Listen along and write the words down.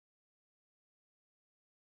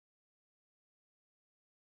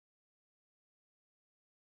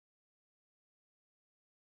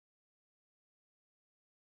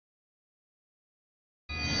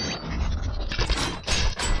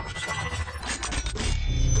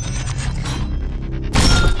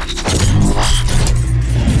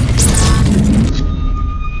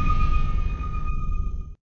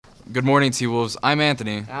Good morning, T-Wolves. I'm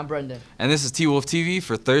Anthony. I'm Brendan. And this is T-Wolf TV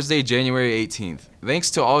for Thursday, January 18th. Thanks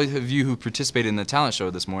to all of you who participated in the talent show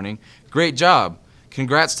this morning. Great job!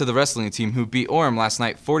 Congrats to the wrestling team who beat Orem last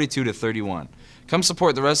night 42-31. Come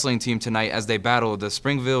support the wrestling team tonight as they battle the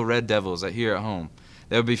Springville Red Devils here at home.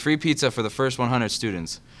 There will be free pizza for the first 100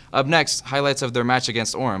 students. Up next, highlights of their match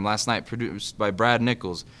against Orem last night, produced by Brad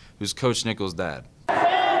Nichols, who's Coach Nichols' dad.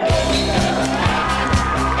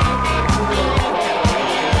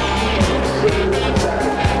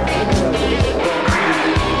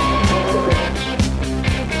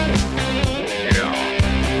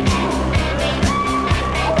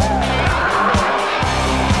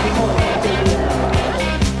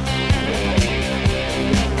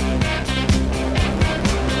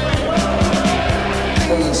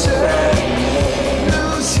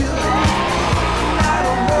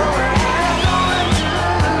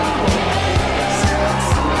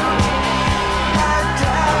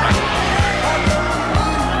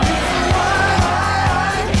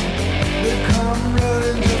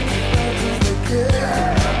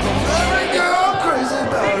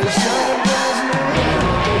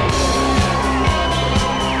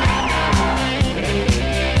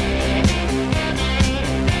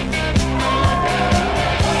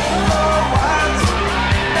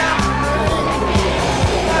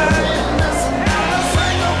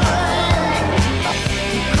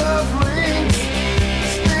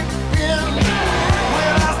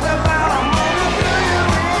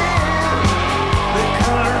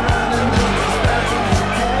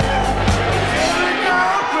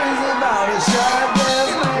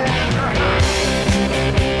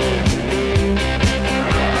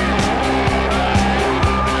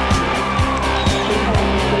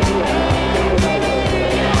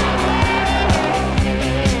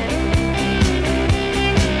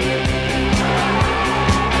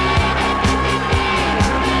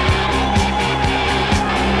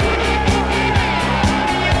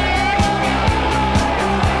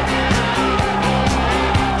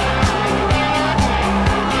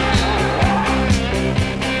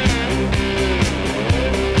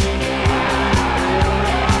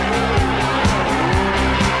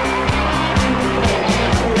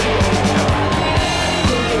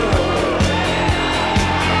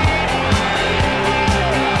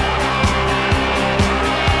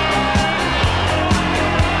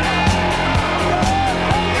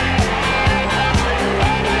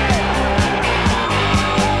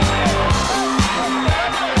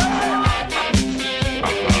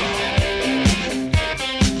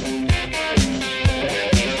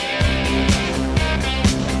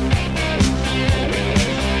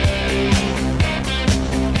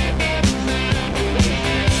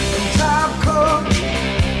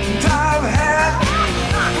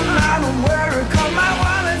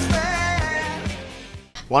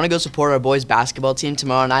 Want to go support our boys basketball team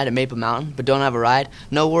tomorrow night at Maple Mountain, but don't have a ride?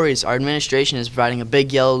 No worries, our administration is providing a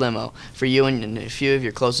big yellow limo for you and a few of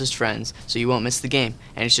your closest friends, so you won't miss the game,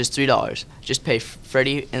 and it's just $3. Just pay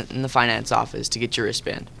Freddie in the finance office to get your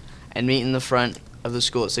wristband, and meet in the front of the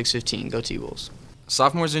school at 6:15. Go T-Wolves.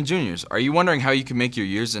 Sophomores and juniors, are you wondering how you can make your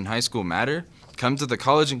years in high school matter? Come to the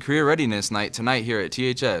College and Career Readiness Night tonight here at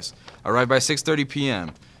THS. Arrive by 6:30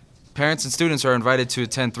 p.m. Parents and students are invited to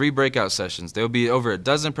attend 3 breakout sessions. There will be over a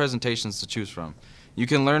dozen presentations to choose from. You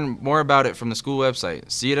can learn more about it from the school website.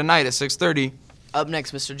 See you tonight at 6:30. Up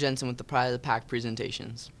next, Mr. Jensen with the Pride of the Pack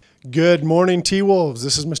presentations. Good morning, T-Wolves.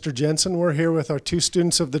 This is Mr. Jensen. We're here with our 2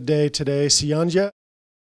 students of the day today, Sianja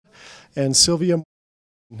and Sylvia.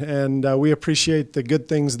 And we appreciate the good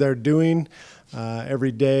things they're doing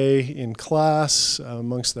every day in class,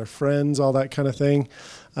 amongst their friends, all that kind of thing.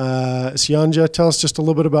 Sianja, tell us just a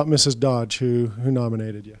little bit about Mrs. Dodge, who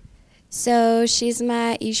nominated you. So she's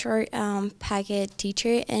my eShort packet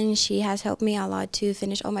teacher, and she has helped me a lot to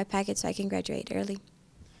finish all my packets so I can graduate early.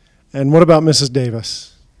 And what about Mrs.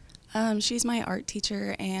 Davis? She's my art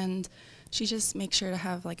teacher, and she just makes sure to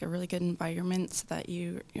have like a really good environment so that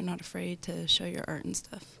you're not afraid to show your art and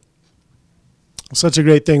stuff. Such a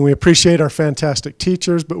great thing. We appreciate our fantastic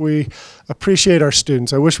teachers, but we appreciate our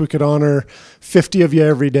students. I wish we could honor 50 of you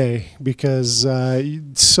every day because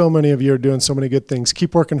so many of you are doing so many good things.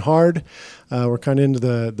 Keep working hard. We're kind of into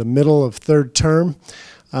the middle of 3rd term.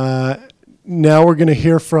 Now we're going to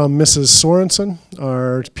hear from Mrs. Sorensen,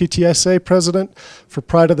 our PTSA president for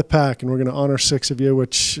Pride of the Pack, and we're going to honor 6 of you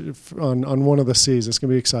on one of the C's. It's going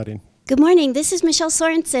to be exciting. Good morning, this is Michelle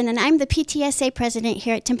Sorensen, and I'm the PTSA president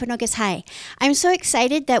here at Timpanogos High. I'm so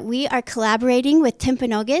excited that we are collaborating with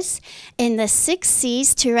Timpanogos in the 6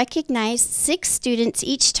 C's to recognize 6 students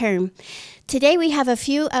each term. Today we have a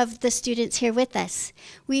few of the students here with us.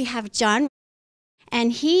 We have John,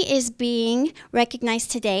 and he is being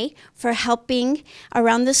recognized today for helping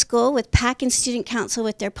around the school with PAC and Student Council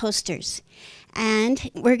with their posters. And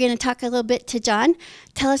we're going to talk a little bit to John.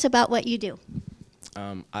 Tell us about what you do.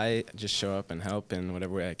 I just show up and help in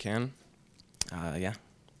whatever way I can. Yeah.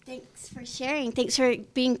 Thanks for sharing. Thanks for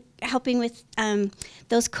helping with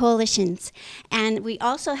those coalitions. And we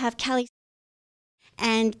also have Callie,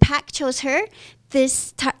 and PAC chose her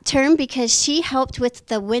this term because she helped with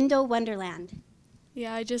the Window Wonderland.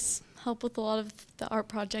 Yeah, I just help with a lot of the art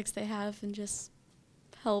projects they have and just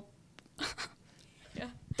help. Yeah.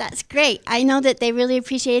 That's great. I know that they really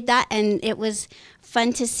appreciated that, and it was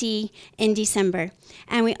fun to see in December.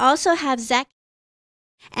 And we also have Zach,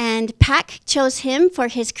 and PAC chose him for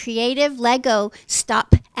his creative Lego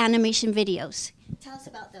stop animation videos. Tell us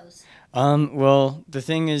about those. Well, the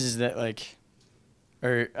thing is that, like,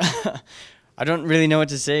 I don't really know what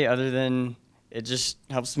to say other than it just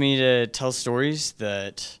helps me to tell stories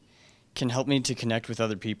that can help me to connect with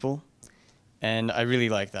other people, and I really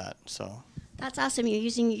like that, so. That's awesome. You're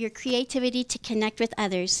using your creativity to connect with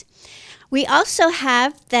others. We also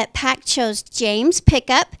have that PAC chose James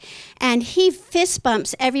Pickup, and he fist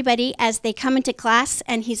bumps everybody as they come into class,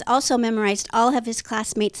 and he's also memorized all of his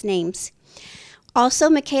classmates' names.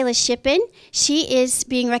 Also, Michaela Shippen, she is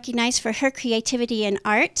being recognized for her creativity in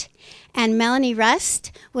art, and Melanie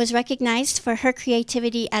Rust was recognized for her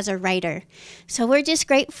creativity as a writer. So we're just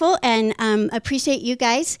grateful and appreciate you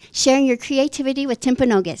guys sharing your creativity with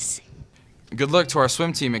Timpanogos. Good luck to our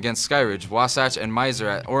swim team against Skyridge, Wasatch, and Miser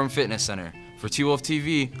at Orem Fitness Center. For T-Wolf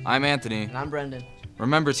TV, I'm Anthony. And I'm Brendan.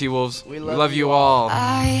 Remember, T-Wolves, we love you all.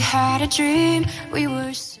 I had a dream we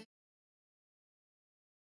were